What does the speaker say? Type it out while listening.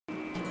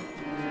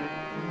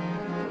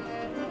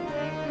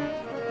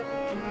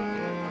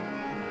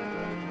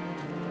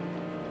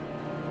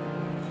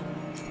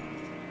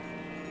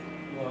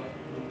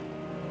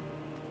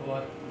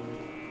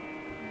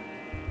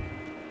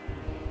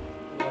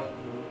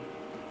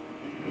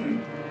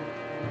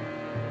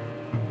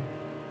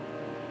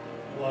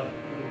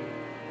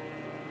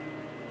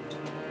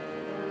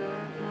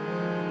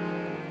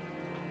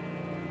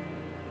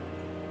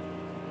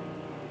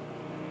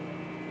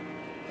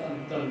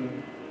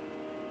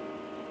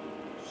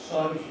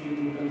ਸਾਹਿਬ ਸ੍ਰੀ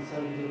ਗੁਰੂ ਗ੍ਰੰਥ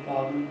ਸਾਹਿਬ ਦੇ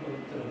ਪਾਵਨ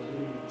ਪਵਿੱਤਰ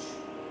ਹਜ਼ੂਰ ਵਿੱਚ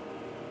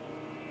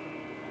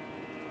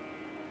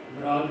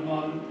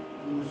ਵਿਰਾਜਮਾਨ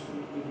ਗੁਰੂ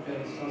ਸੂਖੀ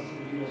ਪਿਆਰੇ ਸਾਧ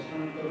ਸੰਗਤ ਜੀ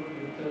ਰਸਮ ਕਰੋ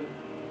ਪਵਿੱਤਰ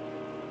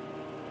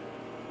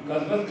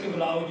ਗਜ਼ਬਤ ਕੇ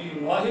ਬੁਲਾਓ ਜੀ।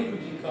 ਵਾਹਿਗੁਰੂ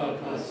ਜੀ ਕਾ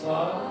ਖਾਲਸਾ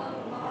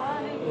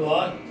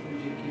ਵਾਹਿਗੁਰੂ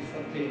ਜੀ ਕੀ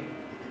ਫਤਿਹ।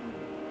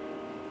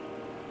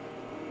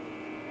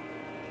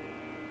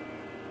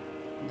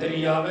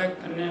 ਦਰਿਆਵੇ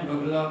ਕੰਨੇ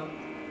ਬਗਲਾ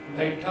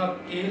ਬੈਠਾ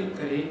ਕੇਲ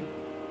ਕਰੇ,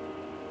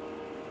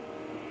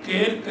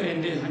 ਕੇਲ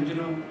ਕਰੇਂਦੇ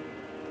ਹੰਝਨੋਂ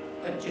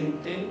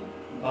ਅਚਿੰਤੇ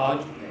ਬਾਜ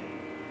ਪੈ।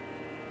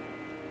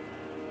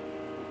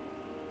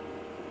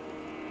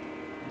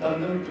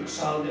 ਦਮਦਮੀ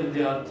ਟਕਸਾਲ ਦੇ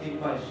ਵਿਦਿਆਰਥੀ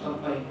ਭਾਈ ਸਾਹਿਬ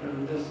ਭਾਈ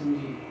ਕਰਨਿੰਦਰ ਸਿੰਘ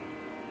ਜੀ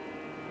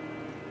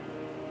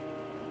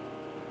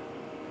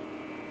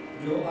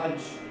ਜੋ ਅੱਜ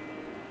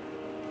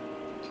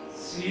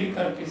ਸੀਰ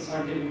ਕਰਕੇ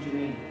ਸਾਡੇ ਵਿੱਚ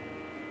ਨਹੀਂ,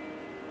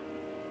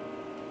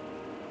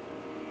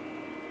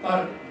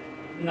 ਪਰ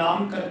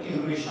ਨਾਮ ਕਰਕੇ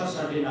ਹਮੇਸ਼ਾ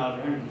ਸਾਡੇ ਨਾਲ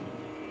ਰਹਿਣਗੇ।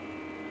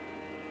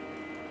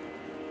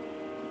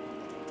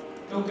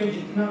 ਕਿਉਂਕਿ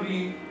ਜਿਤਨਾ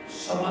ਵੀ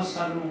ਸਮਾਂ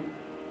ਸਾਨੂੰ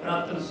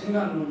ਪ੍ਰਾਤਨ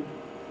ਸਿੰਘਾਂ ਨੂੰ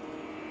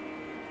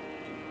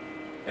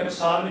ਇੱਕ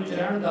ਸਾਲ ਵਿੱਚ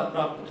ਰਹਿਣ ਦਾ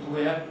ਪ੍ਰਾਪਤ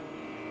ਹੋਇਆ,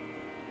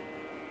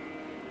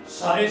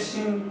 ਸਾਰੇ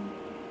ਸਿੰਘ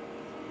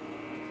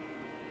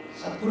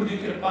ਸਤਿਗੁਰੂ ਦੀ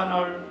ਕਿਰਪਾ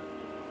ਨਾਲ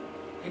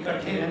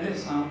ਇਕੱਠੇ ਰਹਿੰਦੇ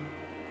ਸਾਂ।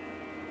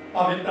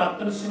 ਭਾਵੇਂ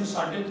ਪ੍ਰਾਤਨ ਸਿੰਘ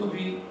ਸਾਡੇ ਤੋਂ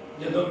ਵੀ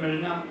ਜਦੋਂ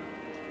ਮਿਲਣਾ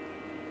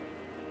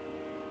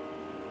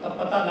ਤਾਂ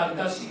ਪਤਾ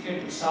ਲੱਗਦਾ ਸੀ ਕਿ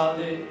ਟਕਸਾਲ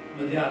ਦੇ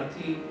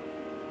ਵਿਦਿਆਰਥੀ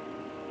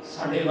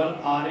ਸਾਡੇ ਵੱਲ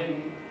ਆ ਰਹੇ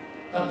ਨੇ,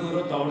 ਤਾਂ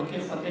ਦੂਰੋਂ ਦੌੜ ਕੇ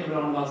ਫਤਿਹ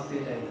ਬੁਲਾਉਣ ਵਾਸਤੇ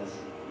ਜਾਈਦਾ ਸੀ।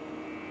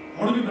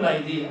 ਹੁਣ ਵੀ ਬੁਲਾਈ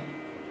ਦੀ ਹੈ।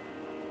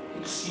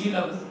 ਇੱਕ ਸੀ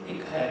ਲਫ਼ਜ਼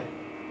ਇੱਕ ਹੈ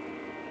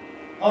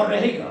ਔਰ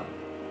ਰਹੇਗਾ।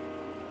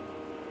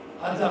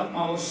 ਅੱਜ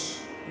ਆਪਾਂ ਉਸ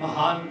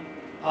ਮਹਾਨ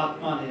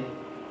ਆਤਮਾ ਦੇ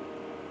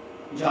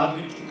ਯਾਦ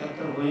ਵਿੱਚ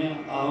ਇਕੱਤਰ ਹੋਏ ਹਾਂ।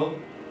 ਆਓ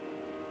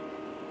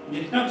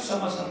ਜਿਤਨਾ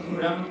ਸਮਾਂ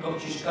ਸਤਿਗੁਰੂ ਰਹਿਮਤ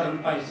ਬਖਸ਼ਿਸ਼ ਕਰਨ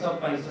ਭਾਈ ਸਾਹਿਬ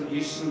ਭਾਈ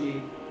ਸਰਜੀਤ ਸਿੰਘ ਜੀ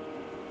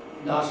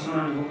ਦਾਸ ਨੂੰ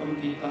ਉਹਨਾਂ ਨੇ ਹੁਕਮ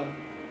ਕੀਤਾ,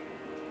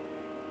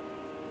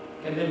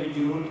 ਕਹਿੰਦੇ ਵੀ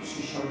ਜ਼ਰੂਰ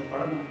ਤੁਸੀਂ ਸ਼ਬਦ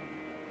ਪੜ੍ਹਨਾ।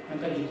 ਮੈਂ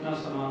ਕਿਹਾ ਜਿਤਨਾ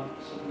ਸਮਾਂ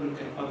ਸਤਿਗੁਰੂ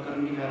ਕਿਰਪਾ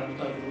ਕਰਨਗੇ ਮੈਂ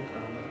ਰਮਤਾ ਜ਼ਰੂਰ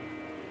ਕਰਾਂਗਾ।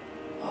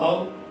 ਆਓ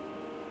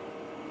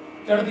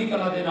ਚੜ੍ਹਦੀ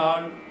ਕਲਾ ਦੇ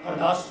ਨਾਲ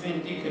ਅਰਦਾਸ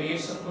ਬੇਨਤੀ ਕਰੀਏ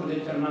ਸਤਿਗੁਰੂ ਦੇ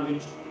ਚਰਨਾਂ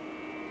ਵਿੱਚ,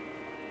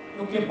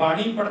 ਕਿਉਂਕਿ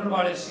ਬਾਣੀ ਪੜ੍ਹਨ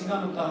ਵਾਲੇ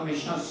ਸਿੰਘਾਂ ਨੂੰ ਤਾਂ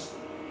ਹਮੇਸ਼ਾ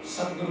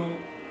ਸਤਿਗੁਰੂ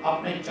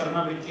ਆਪਣੇ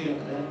ਚਰਨਾਂ ਵਿੱਚ ਹੀ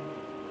ਰੱਖਦਾ ਹੈ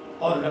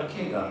ਔਰ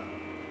ਰੱਖੇਗਾ।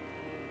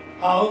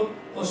 ਆਓ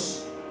ਉਸ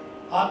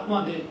ਆਤਮਾ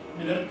ਦੇ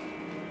ਨਿਰਤ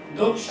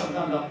ਦੋ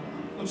ਸ਼ਬਦਾਂ ਦਾ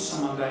ਕੁਝ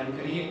ਸਮਾਂ ਗਾਇਨ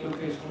ਕਰੀਏ,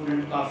 ਕਿਉਂਕਿ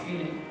ਸਟੂਡੈਂਟ ਕਾਫੀ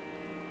ਨੇ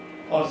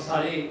ਔਰ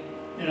ਸਾਰੇ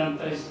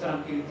ਨਿਰੰਤਰ ਇਸ ਤਰ੍ਹਾਂ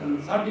ਕੀਰਤਨ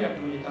 8:30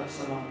 ਵਜੇ ਤੱਕ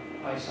ਸਮਾਂ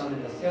ਭਾਈ ਸਾਹਿਬ ਨੇ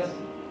ਦੱਸਿਆ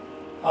ਸੀ।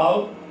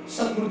 ਆਓ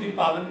ਸਤਿਗੁਰੂ ਦੀ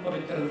ਪਾਵਨ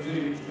ਪਵਿੱਤਰ ਹਜ਼ੂਰੀ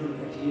ਵਿੱਚ ਜੁੜ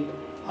ਬੈਠੀਏ।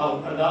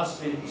 ਆਓ ਅਰਦਾਸ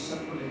ਬੇਨਤੀ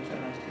ਸਤਿਗੁਰੂ ਦੇ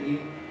ਚਰਨਾਂ 'ਚ ਕਰੀਏ।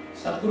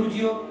 ਸਤਿਗੁਰੂ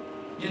ਜੀਓ,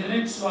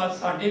 ਜਿਤਨੇ ਸਵਾਦ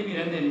ਸਾਡੇ ਵੀ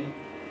ਰਹਿੰਦੇ ਨੇ,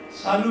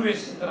 ਸਾਨੂੰ ਵੀ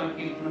ਇਸੇ ਤਰ੍ਹਾਂ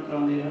ਕੀਰਤਨ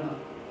ਕਰਾਉਂਦੇ ਰਹਿਣਾ,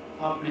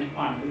 ਆਪਣੇ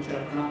ਭਾਣੇ ਵਿੱਚ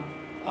ਰੱਖਣਾ।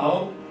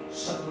 ਆਓ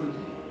ਸਤਿਗੁਰੂ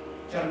ਦੇ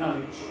ਚਰਨਾਂ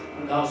ਵਿੱਚ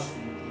ਅਰਦਾਸ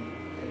ਬੇਨਤੀ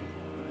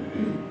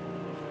ਕਰੀਏ।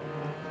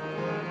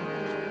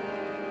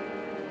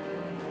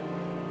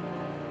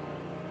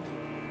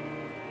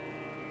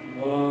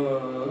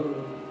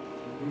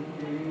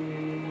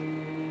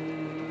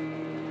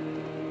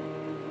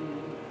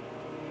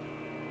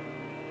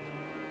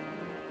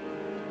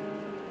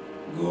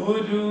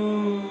 ਗੁਰੂ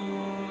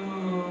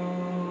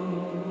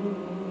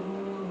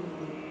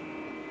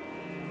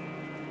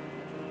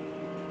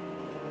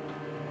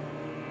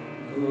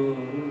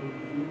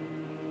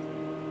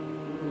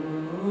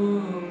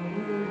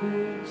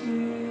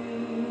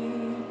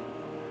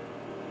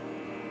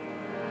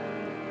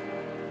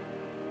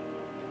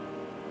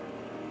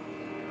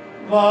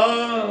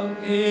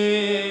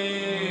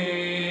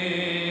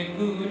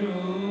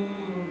ਵਾਹਿਗੁਰੂ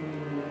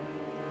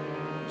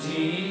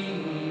ਜੀ।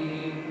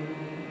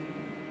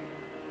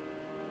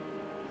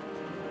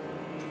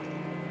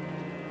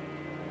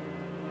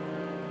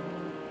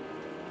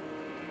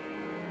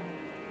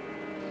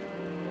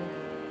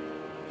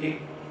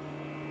 ਇੱਕ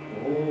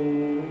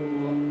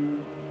ਓੰਕਾਰ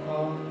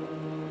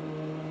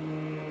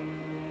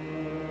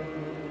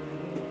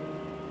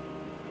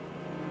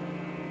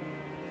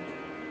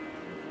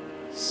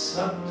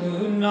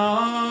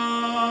ਸਤਿਨਾਮ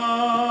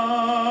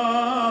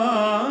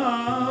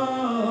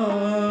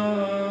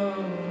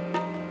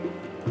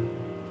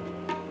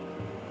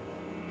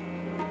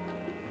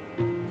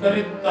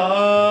ਕਰਤਾ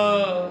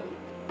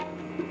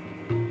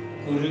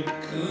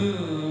ਪੁਰਖ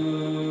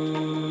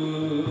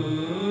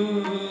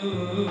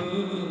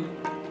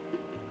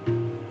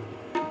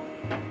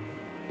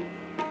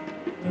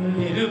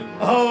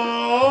ਨਿਰਭਉ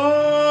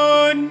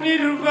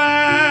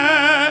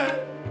ਨਿਰਵੈਰ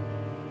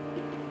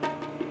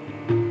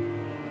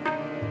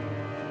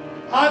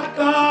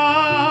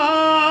ਅਕਾਲ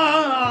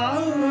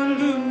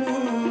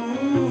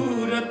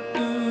ਮੂਰਤ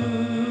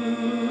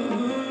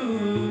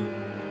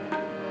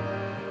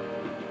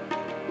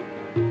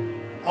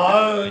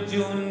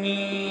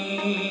ਆਜੂਨੀ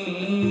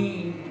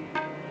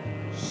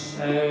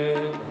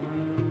ਸੈਭੰ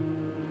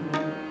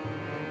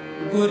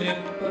ਗੁਰ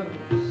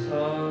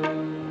ਪ੍ਰਸਾਦਿ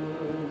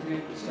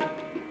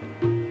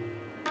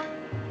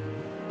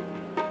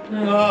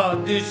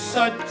ਆਦ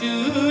ਸਚ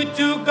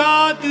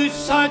ਜੁਗਾਦ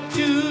ਸਚ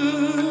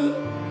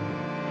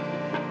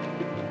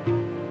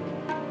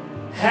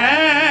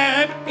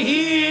ਹੈ ਵੀ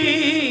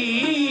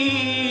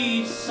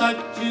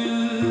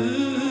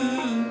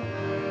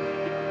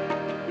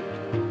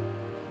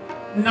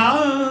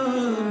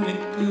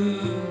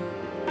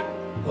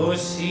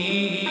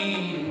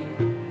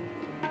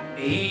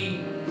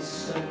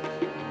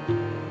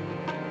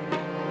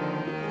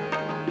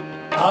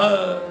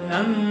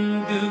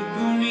आनंद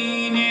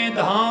गुणी ने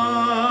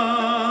धाम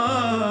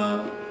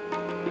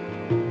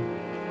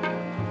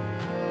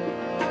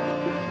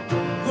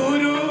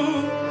गुरु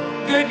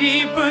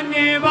गरीब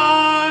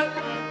निवार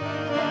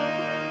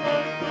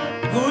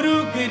गुरु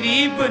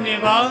गरीब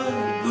निवार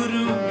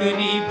गुरु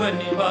गरीब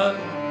निवार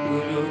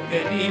गुरु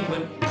गरीब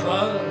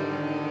निवार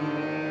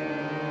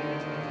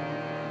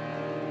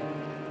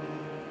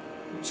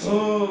जो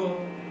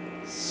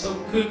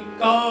सुख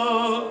का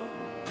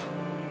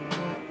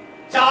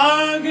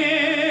चाहे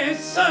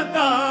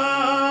सदा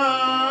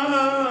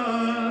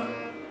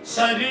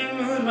शरण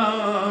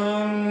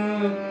राम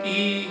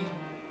की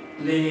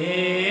लेगे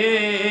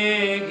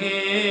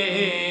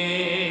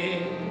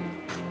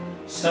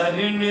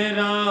शरण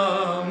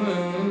राम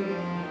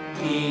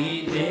की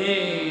ले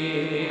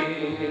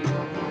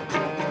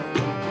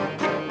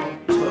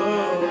जो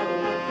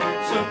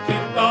सुख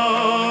का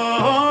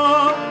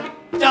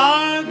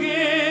चाहे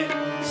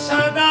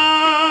सदा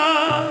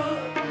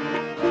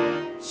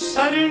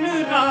शरण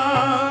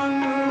राम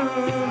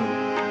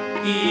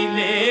की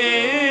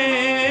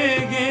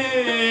लेगे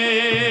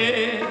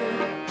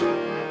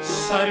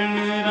शरण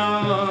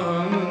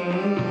राम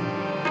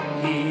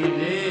की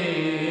ले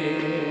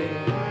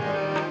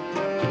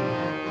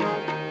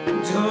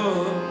जो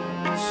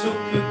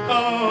सुख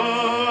का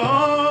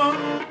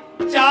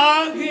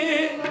चाहे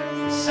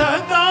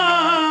सदा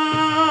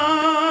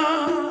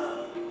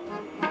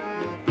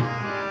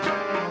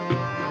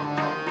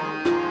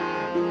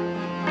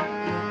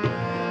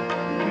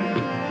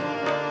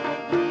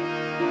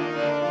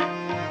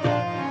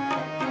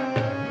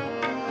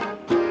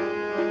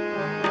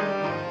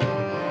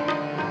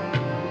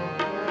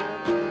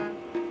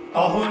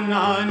कहो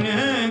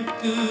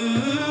नानक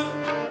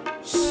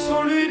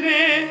सुन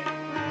रे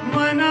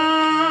मना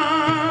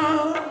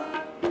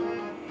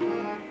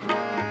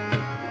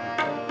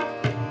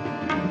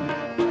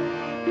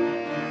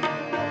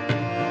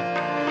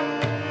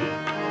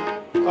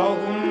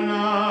कहो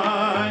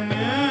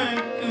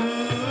नानक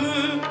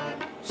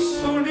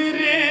सुन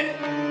रे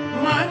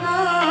मना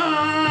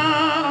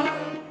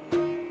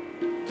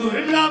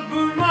दुर्लभ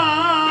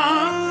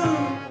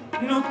मानुख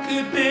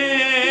दे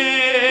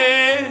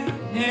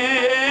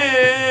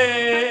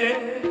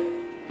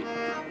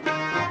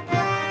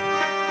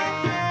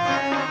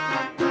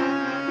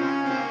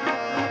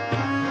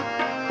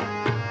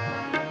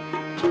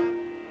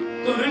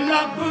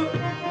दुर्लभ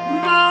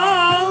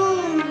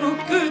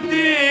मानुख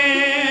देगे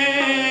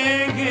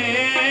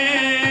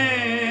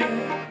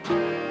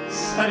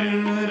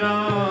शरण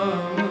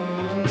राम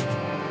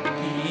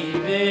की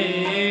ले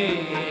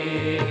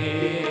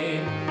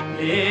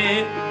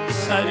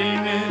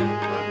शरण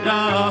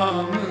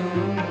राम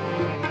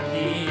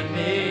की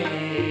ले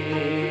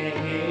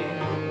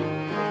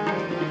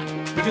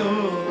जो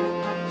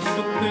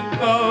सुख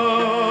को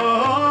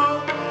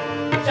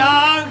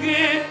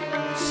चाहे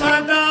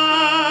सदा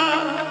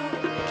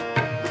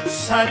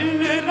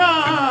शरण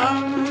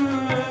राम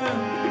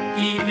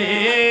की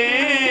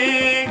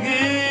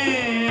लेगे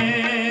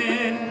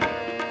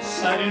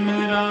शरण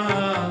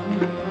राम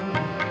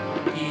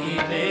की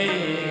ले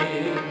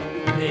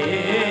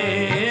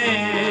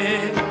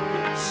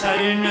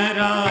शरण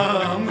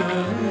राम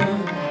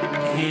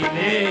की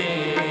ले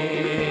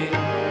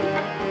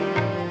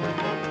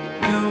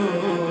जो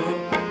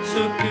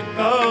सुख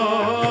को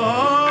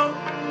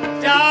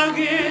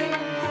जागे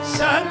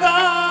सदा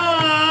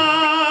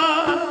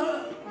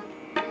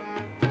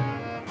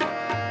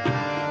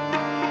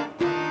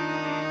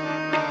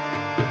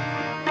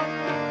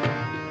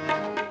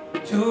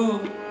जो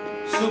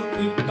सुख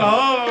को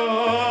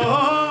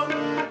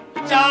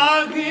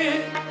जागे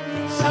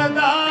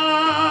सदा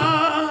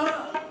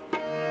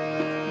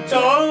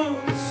जो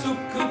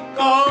सुख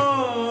को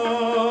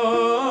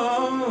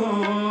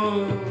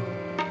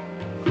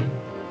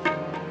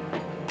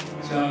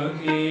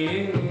जागे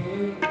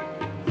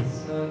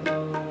सदा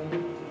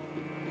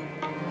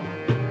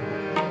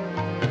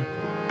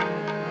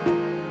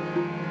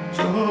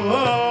जो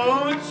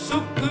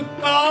सुख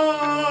को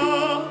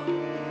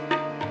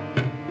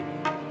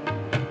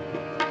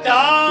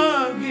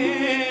जागे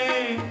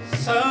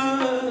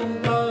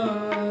सदा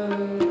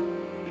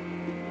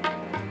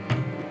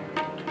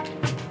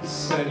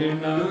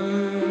शरण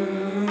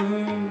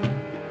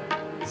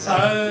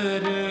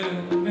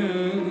शरण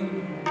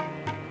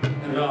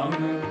राम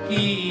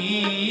की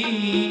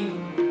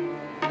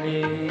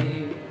ले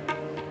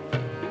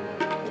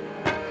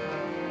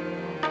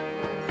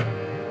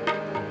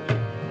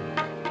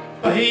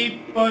भई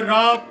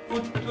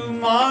परापुत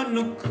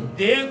मानुख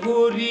दे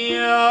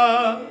गोरिया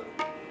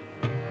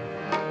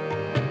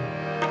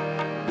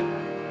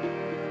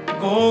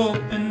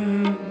गोपिन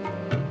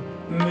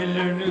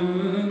मिलन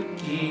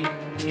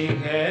की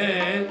है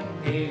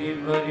तेरी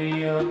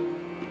बरिया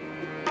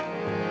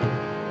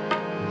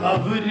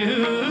अबर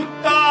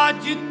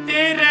ताज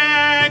तेरे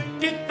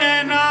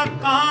कितना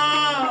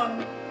काम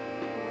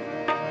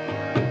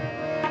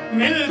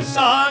मिल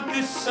साध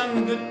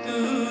संगत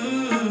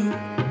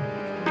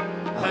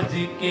भज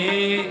के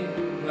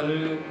बल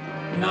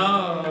ना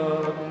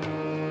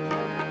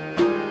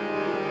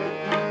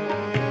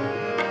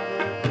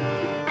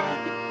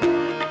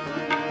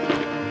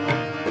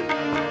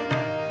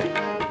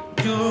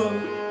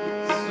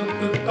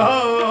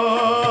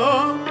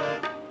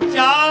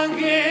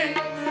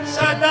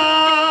सदा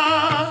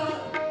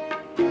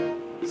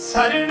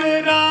शरण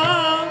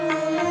राम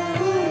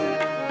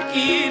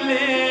की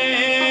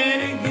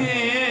लेंगे।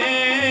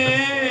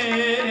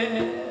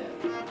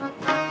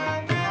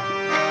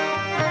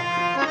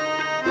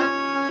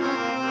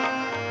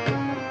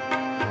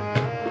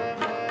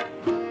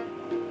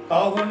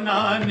 कहो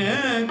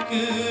नानक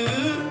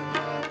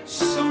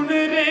सुन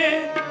रे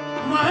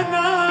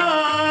मना,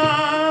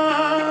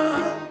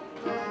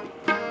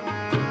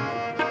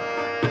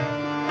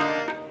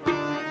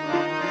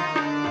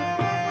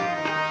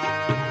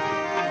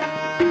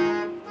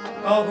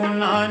 कहो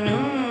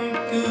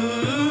नानक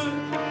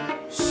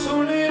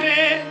सुन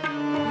रे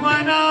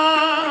मना,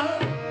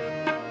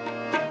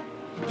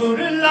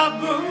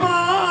 दुर्लभ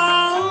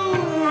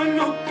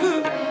मानुख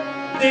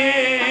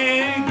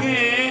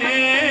देंगे,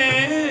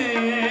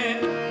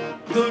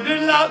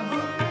 दुर्लभ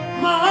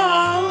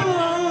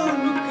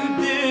मानुख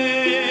दे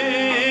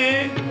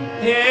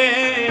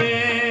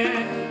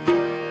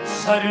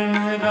शरण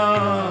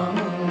राम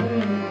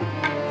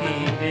की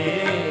दे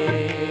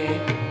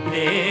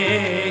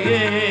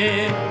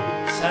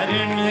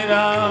शरण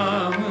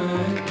राम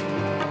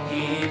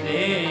की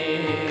दे।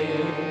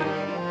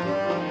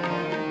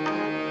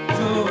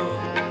 जो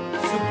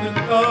सुख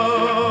को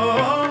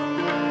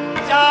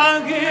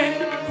चाहे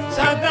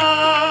सदा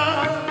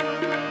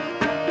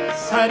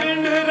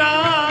शरण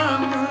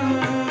राम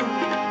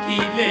की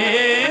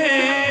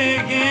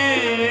लेंगे,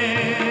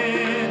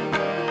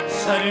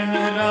 शरण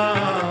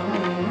राम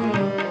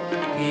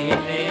की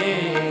ले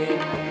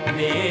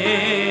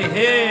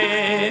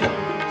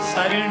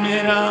शरण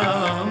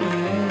राम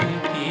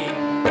की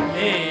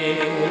ले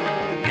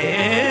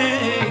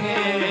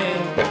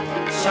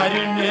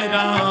शरण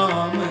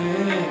राम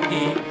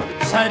की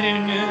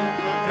शरण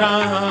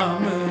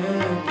राम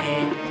की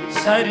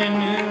शरण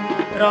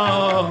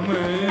राम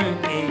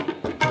की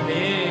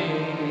ले।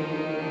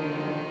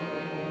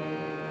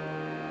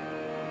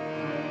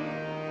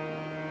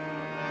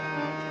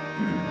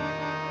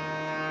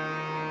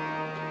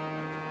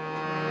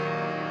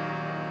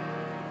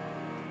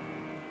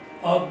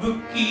 अब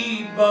की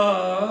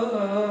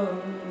बार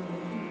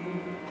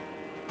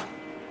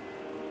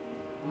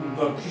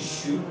बख्श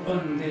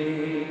बंदे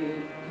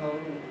को,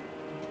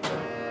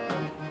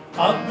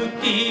 अब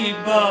की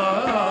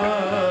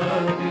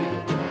बार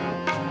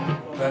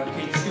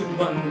बख्श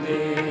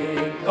बंदे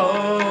को,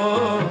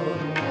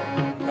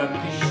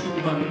 बख्श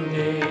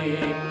बंदे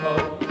को।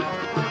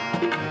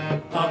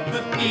 अब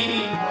की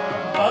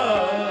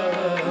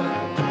बार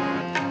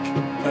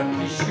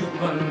बख्श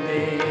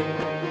बंदे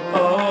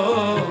को,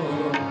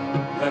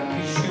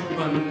 बख्श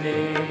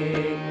बंदे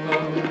को।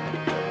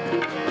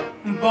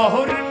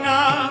 बहुर ना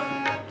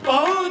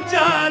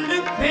पहुँचाल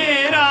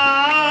फेरा,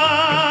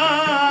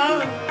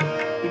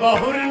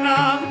 बहुर ना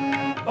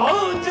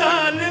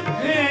पहुँचाल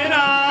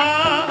फेरा,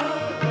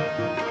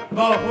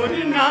 बहुर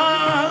ना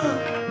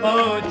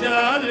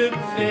पहुँचाल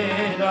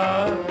फेरा,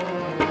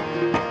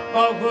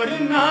 बहुर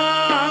ना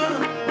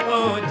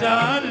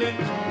पहुँचाल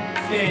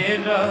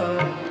फेरा।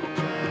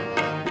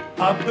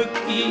 अब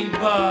की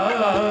बार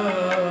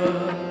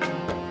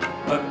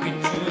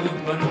बख्श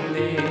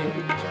बंदे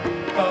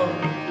को,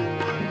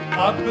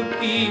 अब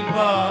की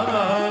बार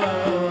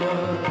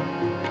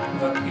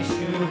बख्श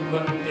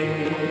बंदे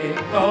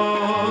को,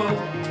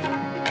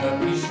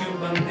 बख्श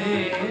बंदे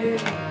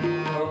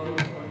को।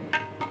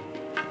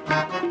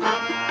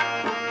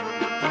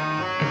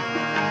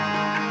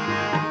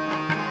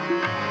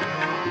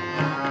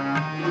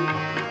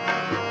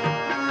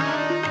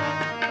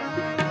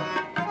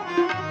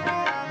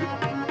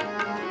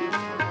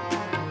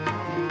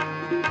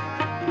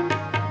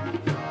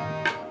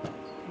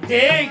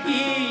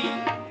 देगी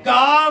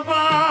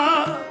गावा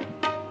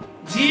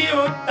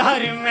जियो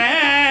धर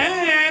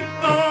में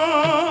तो,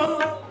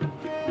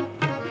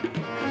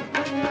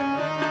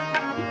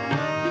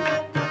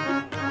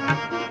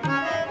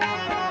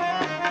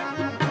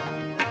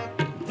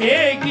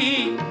 देगी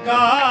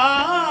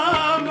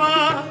गावा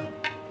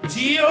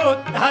जियो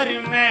धर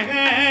में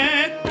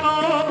तो,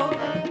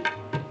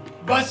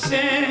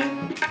 बसे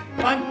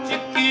पंच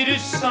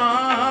किरसाना।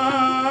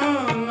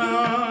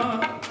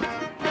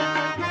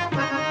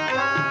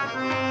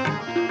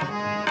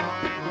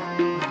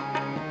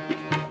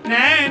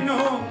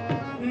 नैनो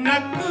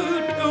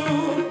नकटू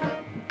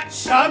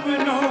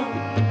सबनो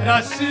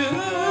रस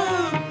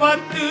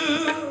पत,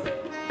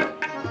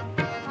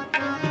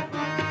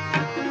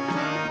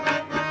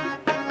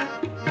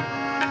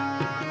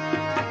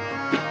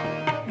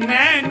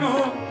 नैनो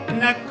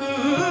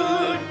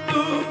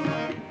नकटू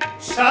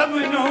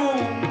सबनो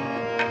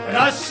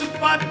रस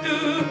पत।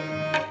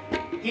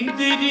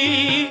 इंद्री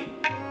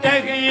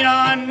तगया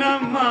न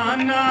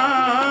माना,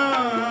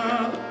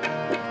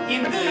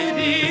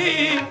 इंद्री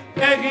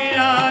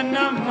तगया न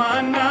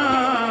माना।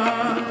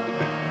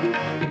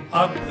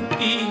 अब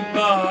की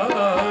बार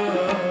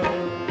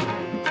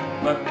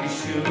बख्श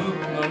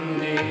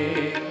बंदे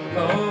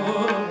को,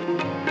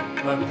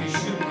 बख्श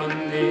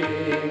बंदे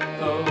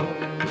को।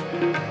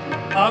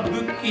 अब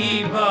की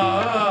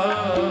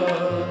बार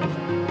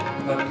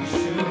बख्श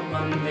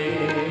बंदे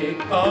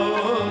को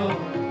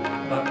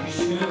बख्श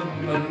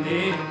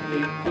बंदे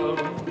को।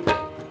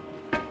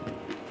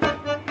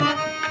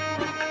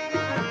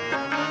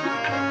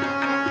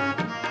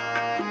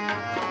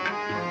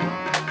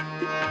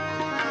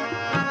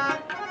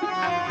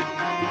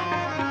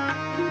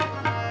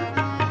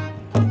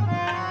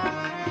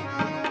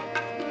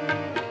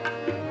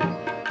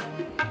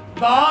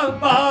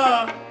 बाबा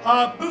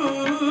अब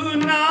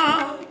ना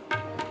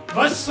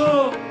वसो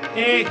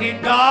एक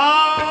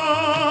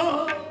गाँव,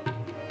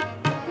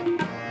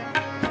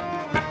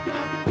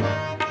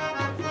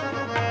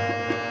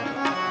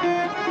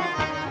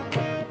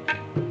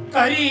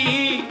 करी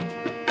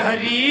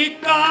करी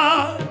का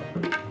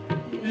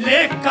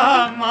लेका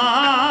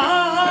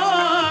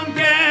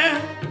मांगे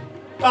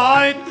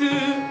कायत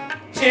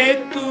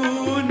चेतु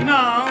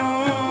नाओ,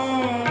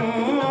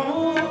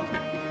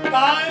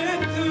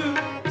 कायत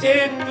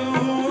चेतु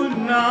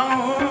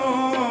नाओ।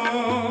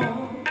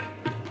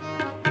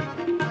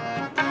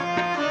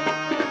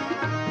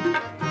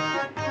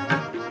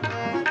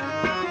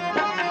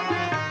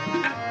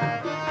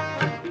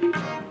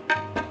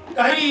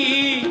 करी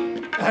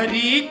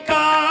करी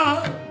का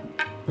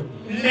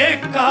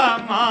लेका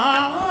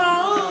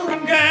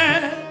मांगे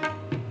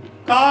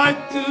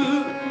कायत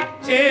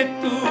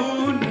चेतु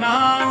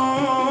नाओ,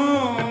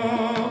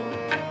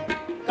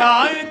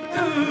 कायत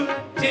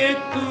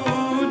चेतु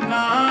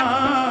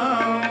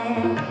नाओ।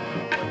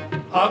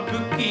 अब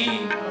की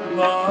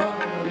बार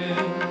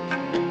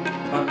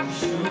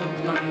बख्श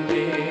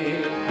बंदे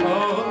को,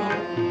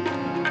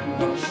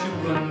 बख्श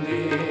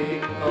बंदे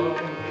को।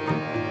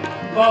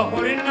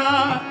 बहुरना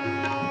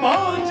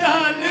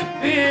बहुजाल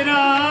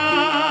फेरा,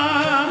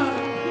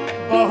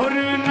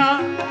 बहुरना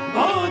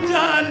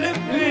बहुजाल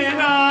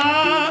फेरा,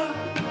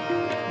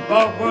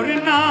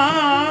 बहुरना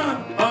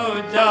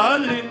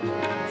बहुजाल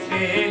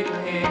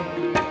फेरे,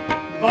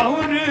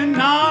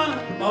 बहुरना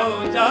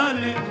बहुजाल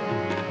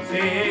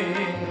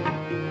फेरे।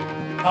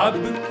 अब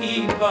की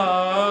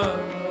बार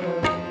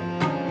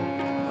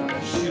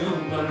बख्श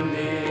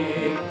बंदे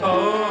को,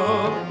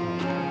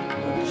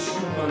 बख्श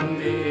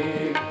बंदे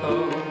को।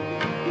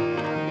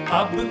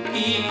 अब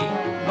की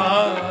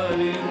बार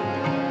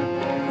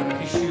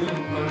बख्श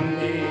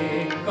बंदे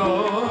को,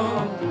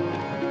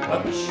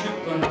 बख्श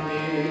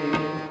बंदे।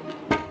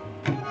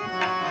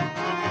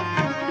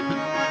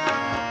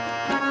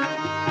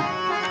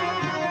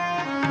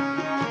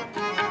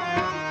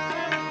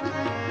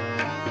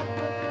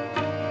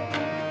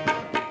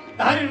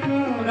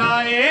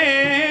 धर्मराए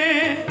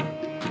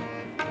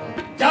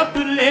जब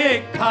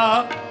लेखा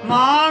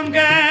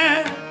मांगे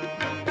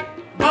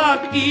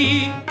बाकी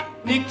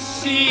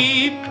निक्सी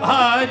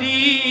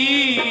भारी,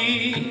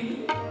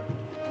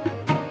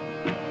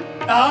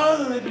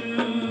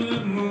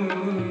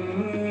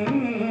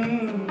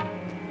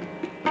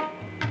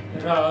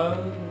 धर्मरा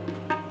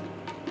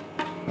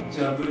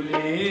जब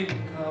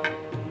लेखा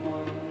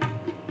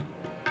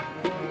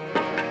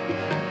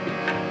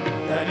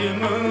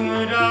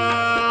धर्मरा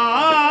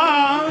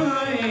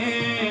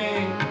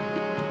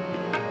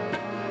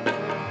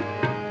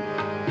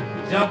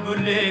जब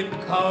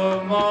लेखा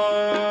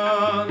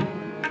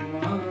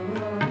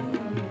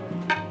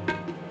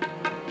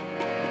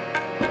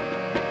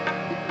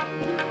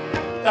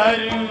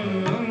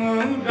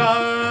धर्मरा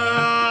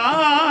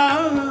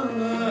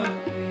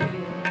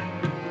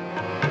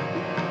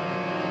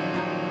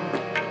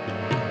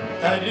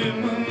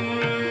धर्म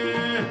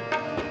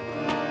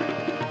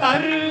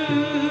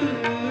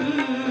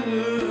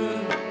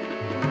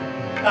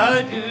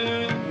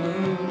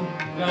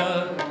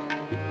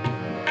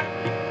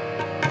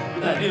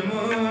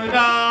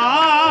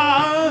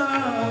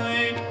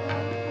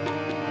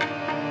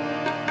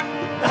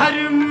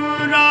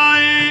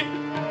धर्मराय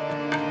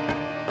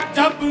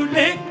जब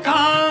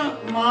लेखा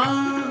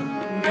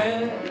मांगे,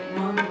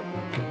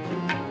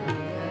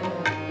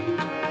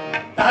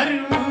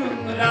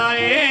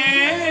 धर्मराय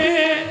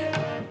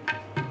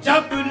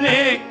जब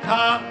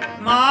लेखा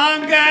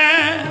मांगे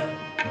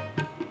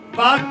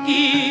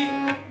बाकी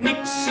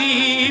निक्सी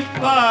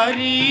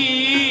पारी।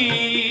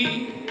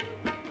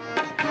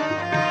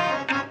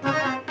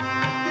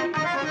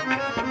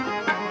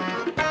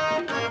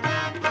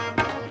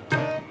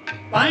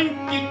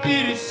 पंच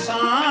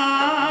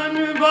किरसान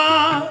वा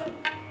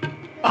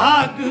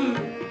भाग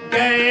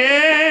गए,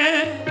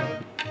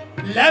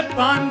 ले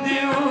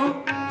बांध्यो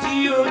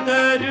जियो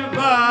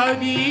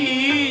दरबारी।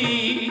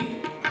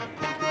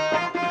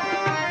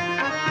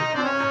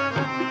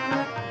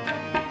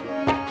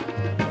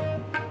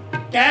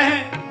 कह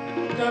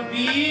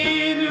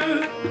कबीर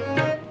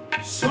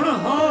सुन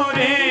हो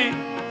रे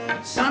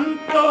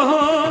संतो,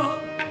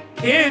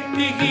 खेत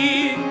ही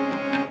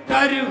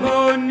कर हो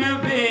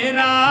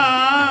नवेरा,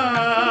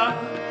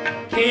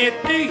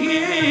 खेत ही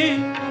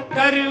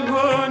कर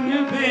हो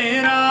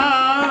नवेरा।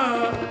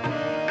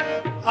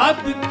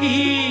 अब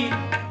की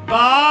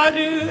बार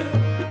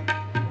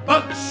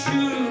बख्श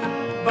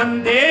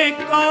बंदे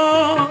को,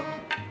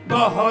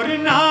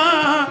 बहुरना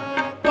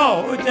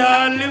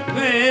बहुजाल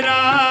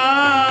फेरा,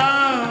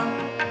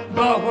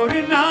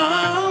 बहुरना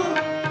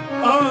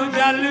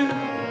बहुजाल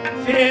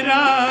फेरा।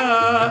 फेरा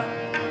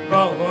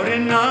बहुर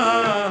ना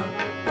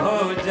हो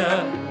जा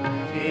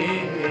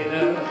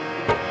फेरा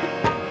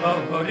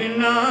बहुर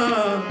ना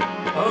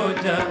हो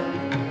जा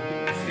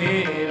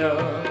फेरा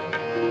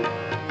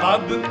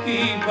अब की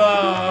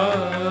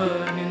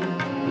बार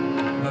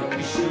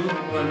बख्शु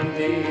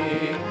बंदे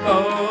को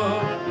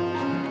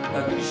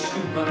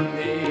बख्शु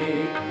बंदे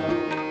को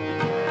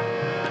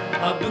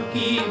अब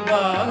की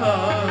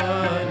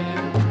बार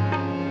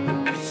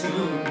बख्शु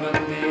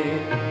बंदे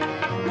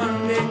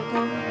बंदे को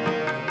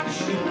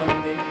बख्शु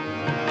बंदे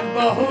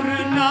बहुर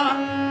ना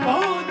हो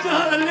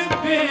जल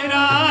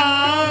फेरा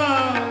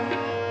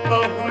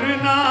बहुर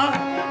ना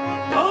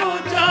हो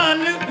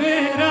जल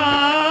फेरा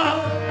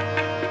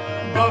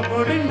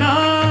बहुर ना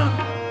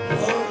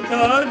हो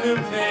जल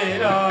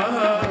फेरा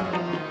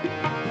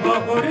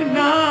बहुर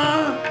ना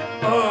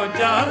हो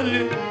जल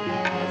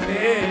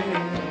फेरा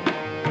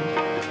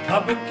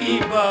अब की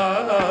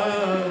बार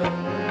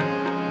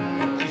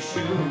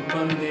बख्शु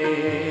बंदे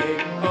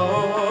को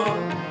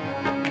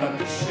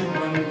बख्शु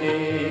बंदे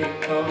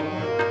को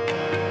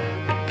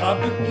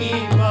अब की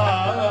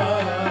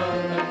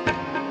बार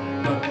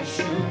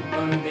बख्शु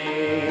बंदे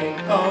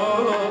को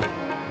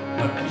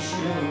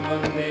बख्शु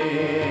बंदे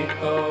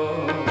को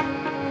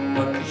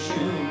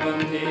बख्शु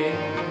बंदे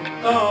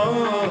को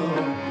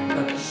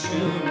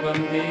बख्शु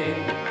बंदे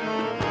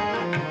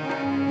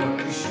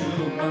बख्शु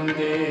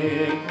बंदे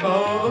को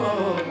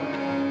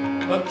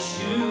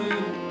बख्शु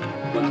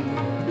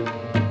बंदे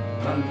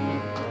बंदे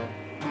को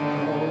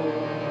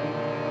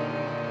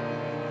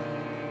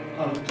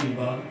अब की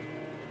बार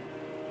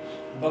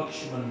बख्श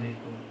बंदे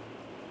को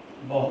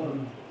बहुर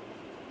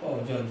और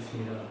जल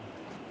फेरा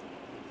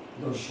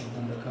दो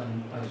शब्दों का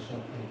भाई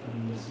साहब भाई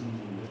परमिंदर सिंह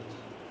जी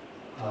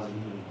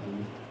हाजिरी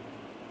रुपाई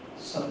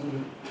सब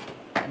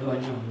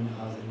दवाइयाँ हुई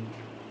हाजिरी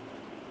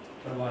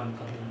प्रवान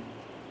करना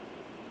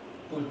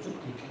बोल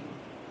चुकी थी।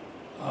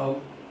 आओ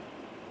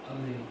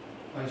अगले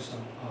भाई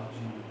साहब आप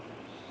जी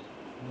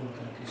बोल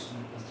करके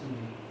इसमें पसंद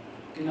है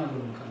कि ना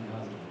बोल कर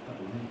हाजिरी पर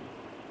मैं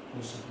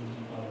वो सतगुरु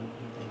जी पावन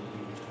करो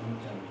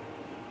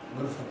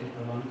गुरु फतेह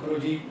प्रवान करो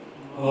जी।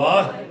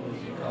 वाह